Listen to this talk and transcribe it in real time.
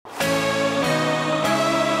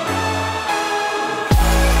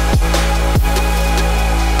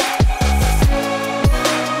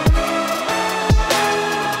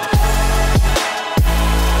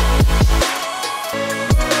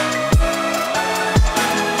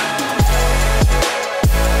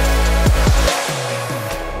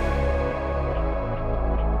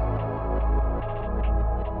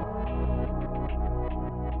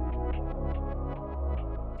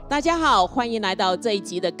大家好，欢迎来到这一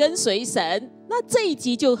集的跟随神。那这一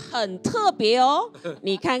集就很特别哦，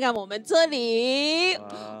你看看我们这里，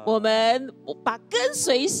我们把跟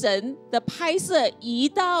随神的拍摄移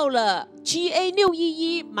到了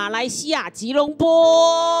GA611 马来西亚吉隆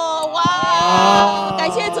坡。哇，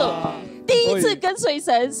感谢主！第一次跟随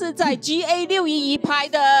神是在 GA611 拍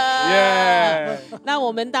的。那我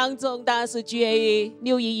们当中当然是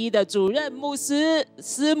GA611 的主任牧师、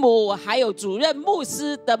师母，还有主任牧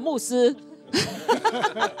师的牧师。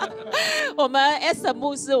我们 S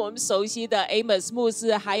牧师，我们熟悉的 Amos 牧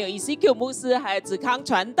师，还有 ECQ 牧师，还有子康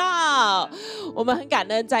传道。我们很感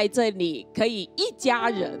恩在这里可以一家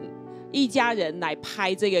人来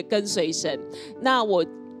拍这个跟随神。那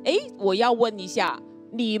我要问一下，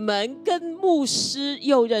你们跟牧师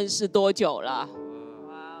又认识多久了？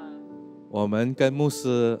我们跟牧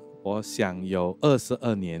师，我想有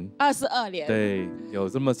22年。22年，对，有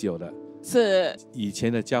这么久的。是以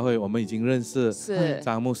前的教会，我们已经认识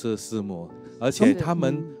张牧师师母，而且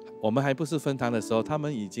我们还不是分堂的时候，他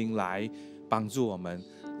们已经来帮助我们，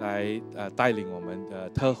来带領我們的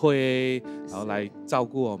特會，然後來照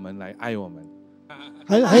顧我們，來愛我們。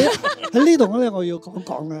喺呢度咧，我要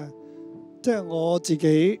講啊，即係我自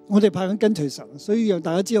己，我哋拍緊跟隨神，所以讓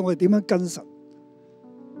大家知道我哋點樣跟神。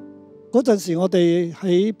嗰陣時我哋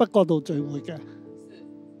喺北角度聚會嘅，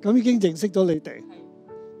咁已經認識咗你哋，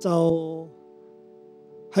就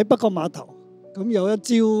喺北角碼頭。咁有一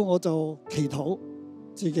朝我就祈禱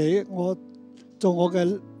自己，我做我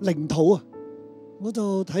嘅領土啊，我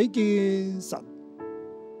就睇見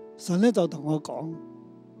神咧就同我講，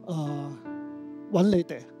揾你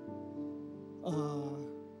哋，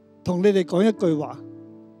同你哋講一句話，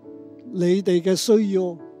你哋嘅需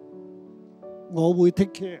要我會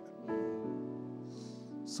take care。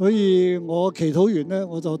所以我祈禱完咧，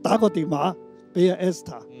我就打個電話俾阿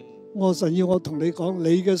Esther， 我神要我同你講，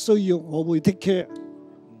你嘅需要我會 take care。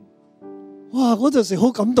哇！嗰陣時好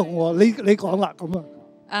感動喎，你講啦咁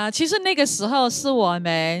啊。其實那個時候是我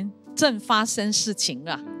們正發生事情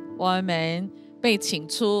了，我們被請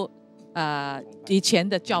出以前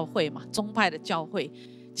的教會嘛，宗派的教會，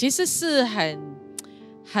其實是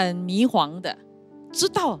很迷茫的，知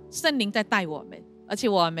道聖靈在帶我們，而且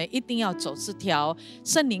我們一定要走這條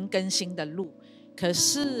聖靈更新的路，可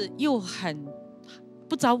是又很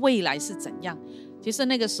不知道未來是怎樣。其實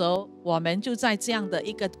那個時候我們就在這樣的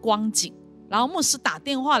一個光景，然後牧師打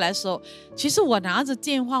電話來的時候，其實我拿着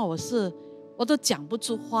電話我都講不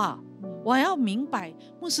出話，我要明白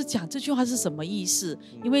牧師講這句話是什麼意思，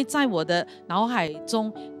因為在我的腦海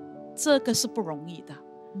中這個是不容易的。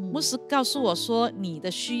牧師告訴我說，你的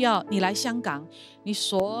需要，你來香港，你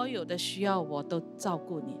所有的需要我都照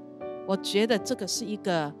顧你。我覺得這個是一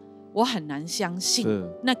個我很難相信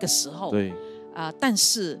那個時候，對但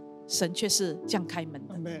是神卻是這樣開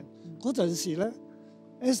門的。嗰陣時咧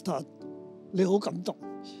Esther 你好感動，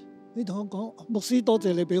你同我講，牧師多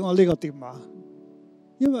謝你俾我呢個電話，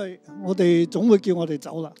因為我哋總會叫我哋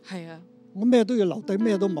走啦。係啊，我咩都要留低，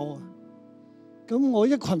咩都冇啊。咁我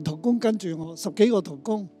一群同工跟住我10幾個同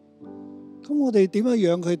工，咁我哋點樣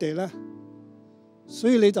養佢哋咧？所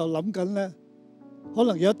以你就諗緊咧，可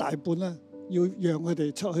能有一大半咧要讓佢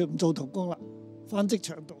哋出去唔做同工啦，返職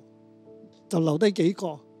場度，就留低幾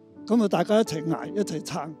個，咁啊大家一齊捱一齊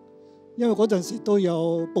撐，因為嗰陣時都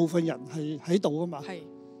有部分人係喺度啊嘛，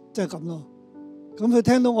即係咁咯。咁佢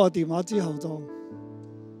聽到我嘅電話之後就。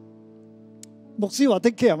牧師話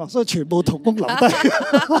take care 嘛，所以全部同工留低。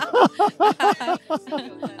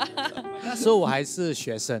那時候我還是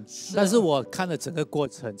學生，但是我看了整個過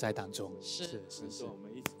程在當中。是，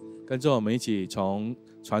跟着我們一起從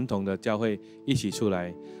傳統的教會一起出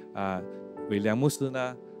來偉良牧師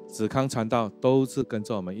呢，子康傳道都是跟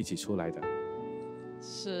着我們一起出來的。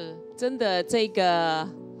是，真的這個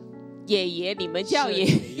爺爺，你們叫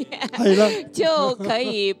爺爺，就可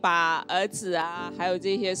以把兒子啊，還有這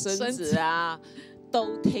些孫子啊，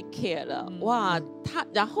都 take care 了。哇，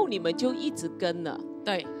然後你們就一直跟了。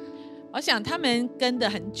對，我想他們跟得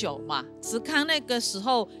很久嘛。子康那個時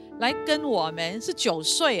候來跟我們是9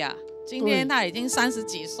歲啊，今天他已經30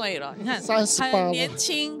幾歲了，你看很年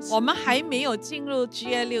輕。我們還沒有進入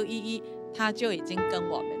GA611，他就已經跟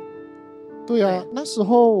我們。對啊，那時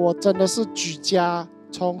候我真的是舉家。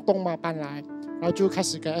從東馬搬來，然後就開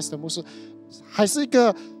始跟 S 的牧師，還是一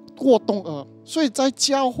個過動兒，所以在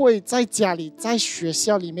教會、在家裡、在學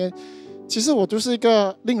校裡面，其實我就是一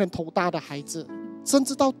個令人頭大的孩子，甚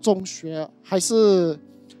至到中學還是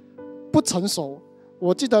不成熟。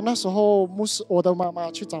我記得那時候牧師，我的媽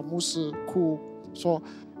媽去找牧師哭，說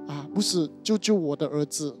牧師救救我的兒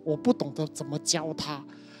子，我不懂得怎麼教他。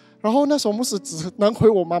然後那時候牧師只能回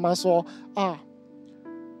我媽媽說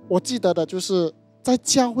我记得的就是在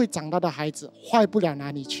教会长大的孩子坏不了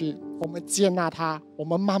哪里去，我们接纳他，我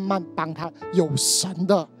们慢慢帮他，有神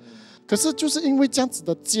的。可是就是因为这样子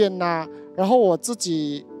的接纳，然后我自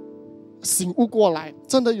己醒悟过来，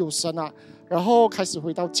真的有神啊，然后开始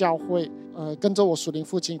回到教会，跟着我属灵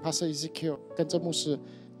父亲 Pastor Ezekiel， 跟着牧师。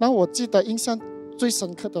那我记得印象最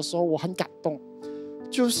深刻的时候，我很感动，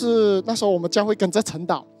就是那时候我们教会跟着陈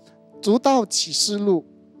导读到启示录，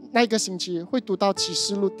那个星期会读到启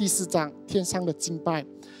示录第4章天上的敬拜。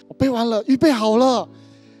我背完了，预备好了，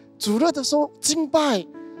主日的时候敬拜，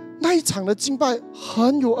那一场的敬拜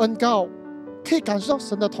很有恩膏，可以感受到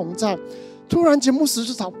神的同在。突然间牧师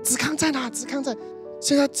就找子康在哪？子康在。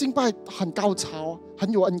现在敬拜很高潮，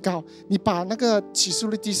很有恩膏，你把那个启示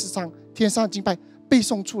录第4章天上的敬拜背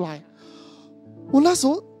诵出来。我那时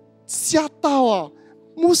候吓到啊，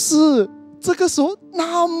牧师这个时候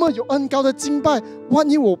那么有恩膏的敬拜，万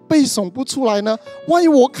一我背诵不出来呢？万一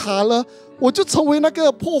我卡了，我就成为那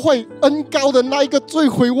个破坏恩膏的那一个罪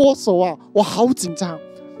魁祸首啊！我好紧张。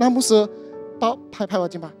那牧师拍我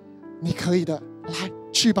肩膀，你可以的，来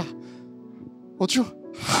去吧。我就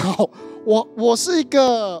好，我是一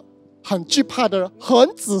个很惧怕的人，很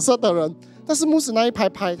紫色的人，但是牧师那一拍，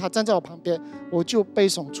他站在我旁边，我就背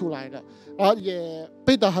诵出来了，然后也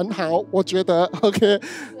背得很好，我觉得 OK。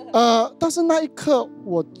但是那一刻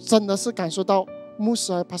我真的是感受到牧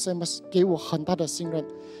师和 Pastor Amos 给我很大的信任，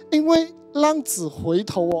因为浪子回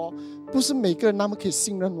头哦，不是每个人那么可以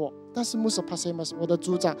信任我，但是牧师 Pastor Amos 我的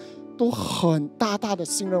组长都很大的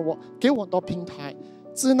信任我，给我很多平台。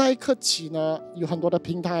自那一刻起呢，有很多的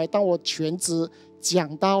平台，当我全职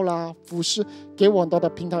讲道啦、服侍，给我很多的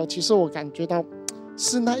平台。其实我感觉到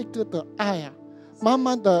是那一个的爱啊，慢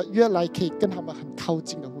慢的越来可以跟他们很靠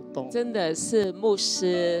近的互动。真的是牧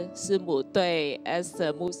师师母对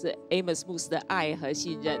Esther 牧师 Amos 牧师的爱和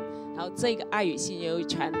信任，然后这个爱与信任会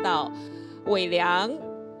传到伟良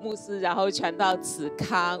牧师，然后传到子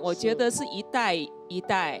康，我觉得是一代一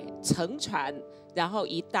代承传，然后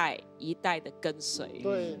一代一代的跟随。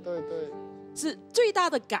对，是最大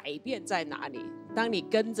的改变在哪里？当你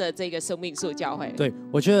跟着这个生命树教会，对，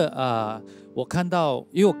我觉得我看到，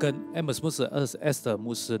因为我跟 Amos 牧师、Esther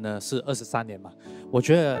牧师呢是23年嘛，我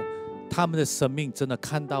觉得他们的生命真的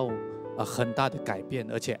看到很大的改变，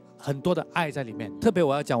而且很多的爱在里面。特别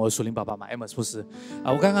我要讲我的属灵爸爸嘛 ，Amos 牧师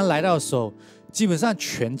我刚刚来到的时候，基本上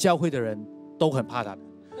全教会的人都很怕他的。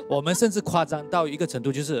我们甚至夸张到一个程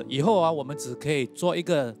度，就是以后我们只可以做一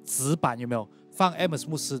个纸板，有没有放 Amos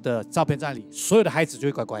牧师的照片在那里，所有的孩子就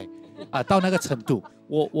会乖乖到那个程度。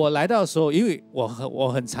我来到的时候，因为我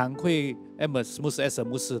很常会 Amos 牧师、Esther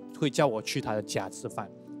牧师会叫我去他的家吃饭，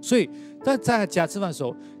所以在他家吃饭的时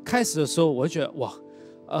候，开始的时候我就觉得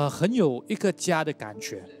哇，很有一个家的感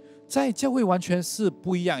觉。在教会完全是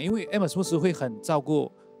不一样，因为 Amos 牧师会很照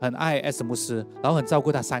顾。很爱 Esther 牧师，然后很照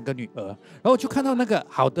顾他3个女儿，然后就看到那个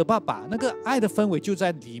好的爸爸，那个爱的氛围就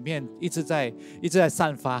在里面一直在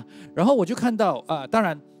散发。然后我就看到当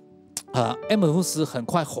然Amos 牧师很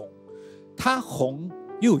快红，他红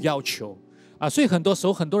又有要求所以很多时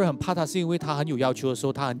候很多人很怕他，是因为他很有要求的时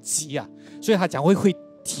候他很急所以他讲会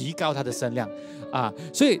提高他的声量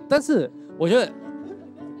所以但是我觉得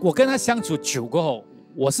我跟他相处久过后，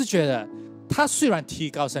我是觉得他虽然提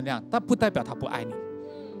高声量，但不代表他不爱你，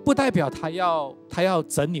不代表他要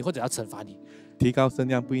整你或者要惩罚你。提高声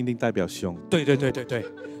量不一定代表凶。对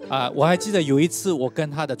我还记得有一次我跟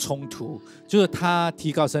他的冲突，就是他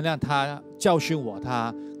提高声量，他教训我，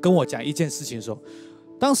他跟我讲一件事情的时候，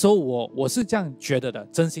当时候我是这样觉得的，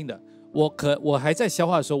真心的。我还在消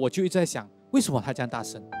化的时候，我就一直在想，为什么他这样大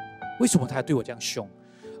声？为什么他对我这样凶？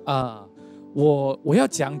我要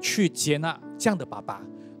怎样去接纳这样的爸爸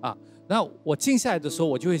然后我静下来的时候，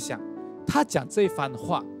我就会想，他讲这一番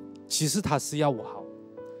话，其实他是要我好，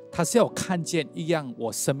他是要我看见一样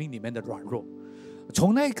我生命里面的软弱。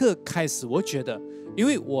从那一刻开始，我觉得，因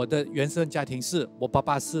为我的原生家庭是我爸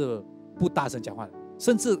爸是不大声讲话的，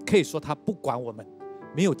甚至可以说他不管我们，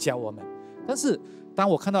没有教我们。但是当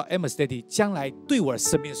我看到 Amos Daddy 将来对我的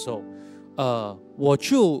生命的时候，我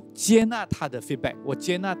就接纳他的 feedback， 我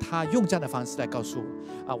接纳他用这样的方式来告诉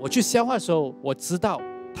我我去消化的时候，我知道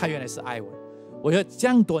他原来是爱我。我觉得这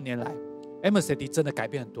样多年来 Amos Daddy 真的改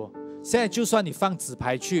变很多。现在就算你放纸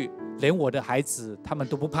牌去，连我的孩子他们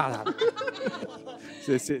都不怕他。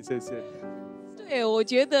谢谢。对，我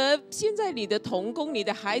觉得现在你的同工，你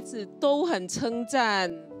的孩子都很称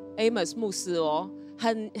赞 Amos 牧师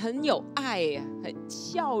很有爱，很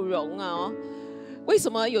笑容为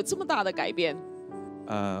什么有这么大的改变？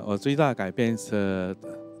我最大的改变是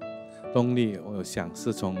动力，我想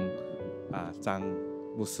是从张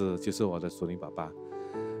牧师，就是我的属灵爸爸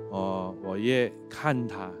我越看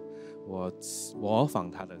他，我模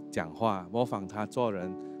仿他的讲话，模仿他做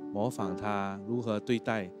人，模仿他如何对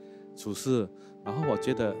待处事，然后我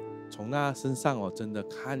觉得从那身上我真的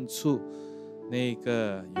看出那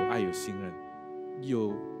个有爱有信任，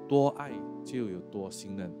有多爱就有多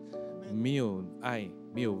信任，没有爱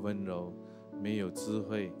没有温柔没有智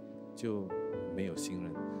慧就没有信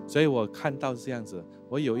任。所以我看到这样子，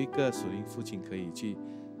我有一个属灵父亲可以去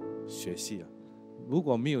学习啊。如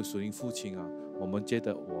果没有属灵父亲啊，我们觉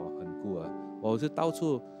得我很孤儿，我就到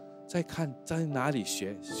处在看，在哪里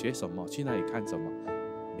学什么，去哪里看什么，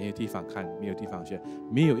没有地方看，没有地方学，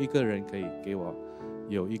没有一个人可以给我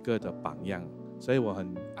有一个的榜样，所以我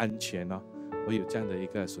很安全哦。我有这样的一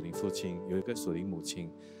个属灵父亲，有一个属灵母亲，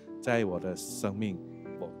在我的生命，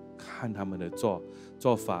我看他们的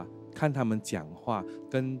做法，看他们讲话，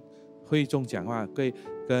跟会众讲话，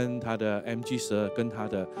跟他的 MG12，跟他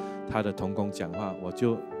的同工讲话，我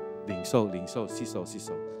就领受，吸收，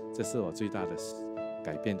这是我最大的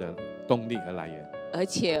改变的动力和来源。而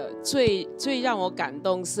且最让我感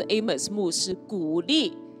动是 Amos 牧师鼓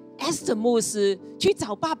励 Esther 牧师去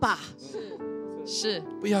找爸爸。是，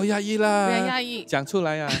不要压抑啦，不要压抑，讲出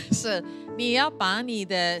来啊！是，你要把你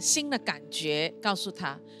的心的感觉告诉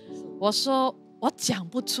他。我说我讲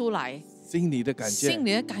不出来，心里的感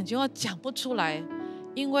觉我讲不出来，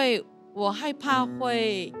因为我害怕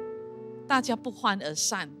会大家不欢而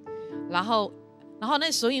散。然后那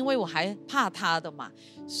时候因为我还怕他的嘛，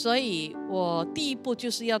所以我第一步就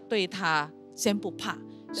是要对他先不怕。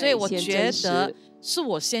所以我觉得是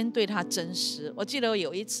我先对他真实。我记得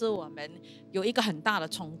有一次我们有一个很大的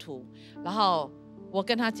冲突，然后我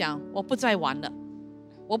跟他讲我不再玩了，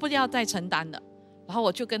我不要再承担了，然后我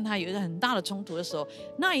就跟他有一个很大的冲突的时候，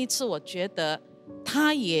那一次我觉得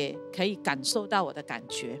他也可以感受到我的感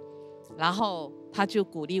觉，然后他就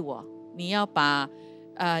鼓励我，你要把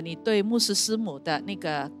你对牧师师母的那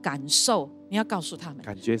个感受你要告诉他们，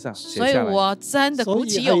感觉上写下来。所以我真的鼓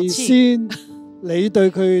起勇氣，你對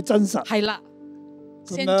佢真實，係啦，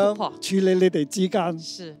先突破處理你哋之間，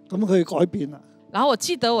是咁佢改變啦。然後我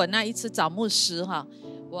記得我那一次找牧師哈，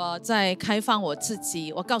我在開放我自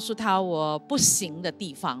己，我告訴他我不行的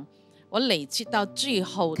地方，我累積到最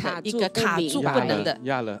後的一個卡住不能的，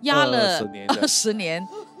壓了20年。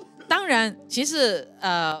當然，其實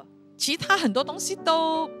其他很多東西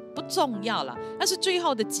都不重要了，但是最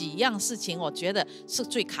後的幾樣事情，我覺得是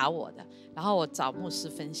最卡我的。然後我找牧師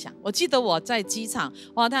分享，我記得我在機場，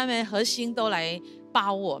哇，他們核心都來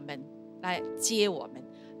包我們，來接我們。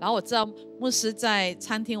然後我知道牧師在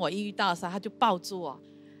餐廳我一遇到的時候，他就抱住我，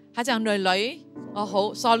他講女女，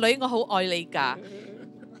傻女，我好愛你㗎。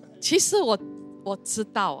其實我知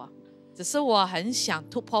道啊，只是我很想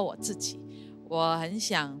突破我自己，我很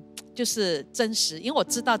想就是真實，因為我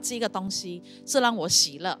知道這個東西是讓我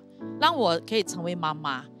喜樂，讓我可以成為媽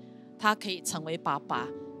媽，他可以成為爸爸。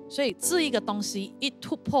所以這一個東西一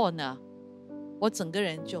突破呢，我整個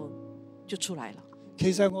人就出來了。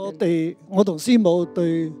其實我同師母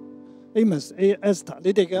對 Amos、Esther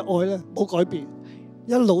你哋嘅愛咧冇改變，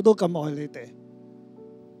一路都咁愛你哋。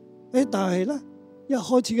但係咧一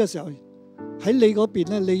開始嘅時候喺你嗰邊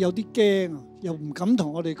咧，你有啲驚啊，又唔敢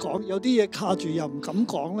同我哋講，有啲嘢卡住又唔敢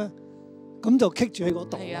講咧，咁就棘住喺嗰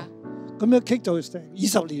度。係啊，咁樣棘就成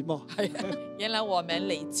20年喎。係啊，原來我們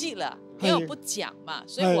累積了。因為我不講嘛，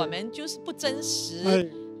所以我們就是不真實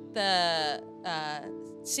的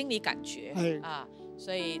心理感覺啊，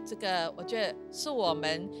所以這個我覺得是我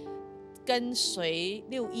們跟隨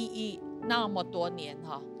611那麼多年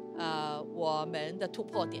哈，我們的突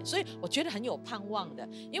破點，所以我覺得很有盼望的，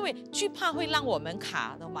因為懼怕會讓我們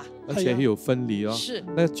卡的嘛，而且會有分離哦。是，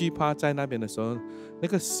那個懼怕在那邊的時候，那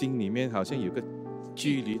個心裡面好像有個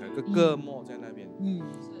距離，有個隔膜在那邊。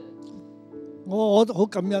我好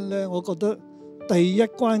感恩咧，我覺得第一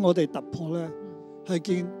關我哋突破咧，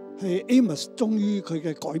係Amos 終於佢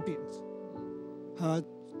嘅改變嚇，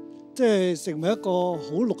即係成為一個好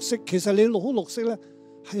綠色。其實你好綠色咧，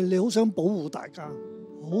係你好想保護大家，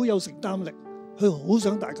好有承擔力，佢好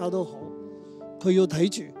想大家都好，佢要睇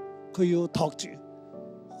住，佢要托住，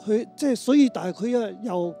佢即係所以，但係佢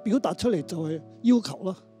又表達出嚟就係要求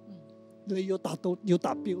咯，你要達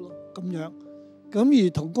標咯咁樣。咁而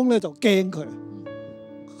同工咧就驚佢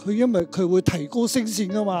因為佢會提高聲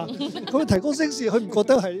線噶嘛，咁提高聲線佢唔覺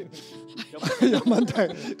得係有問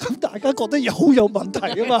題，咁大家覺得好有問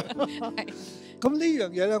題噶嘛。咁呢樣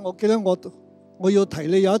嘢咧，我記得我要提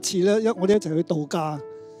你有一次咧，我哋一齊去度假，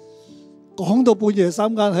講到半夜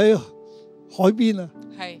3更喺海邊啊，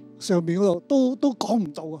上面嗰度都講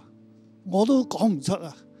唔到啊，我都講唔出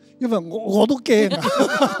啊。因為我都驚啊。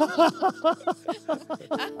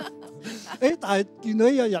但係見到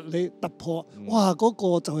一日你突破，哇！嗰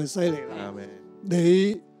個就係犀利啦。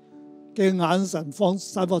你嘅眼神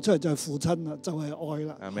散發出嚟就係父親啦，就係愛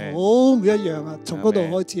啦，好唔一樣啊！從嗰度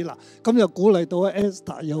開始啦，咁又鼓勵到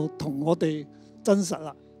Esther 又同我哋真實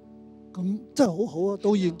啦，咁真係好好啊！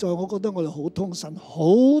到現在我覺得我哋好通神，好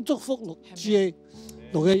祝福6GA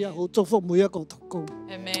 611，好祝福每一個同工。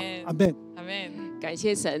Amen。感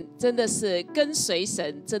謝神，真的是跟隨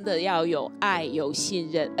神，真的要有愛有信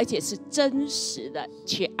任，而且是真實的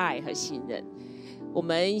去愛和信任。我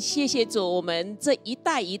們謝謝主，我們這一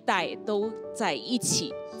代一代都在一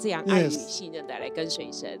起，這樣愛與信任的來跟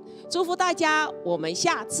隨神。祝福大家，我們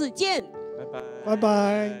下次見，拜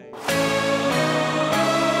拜。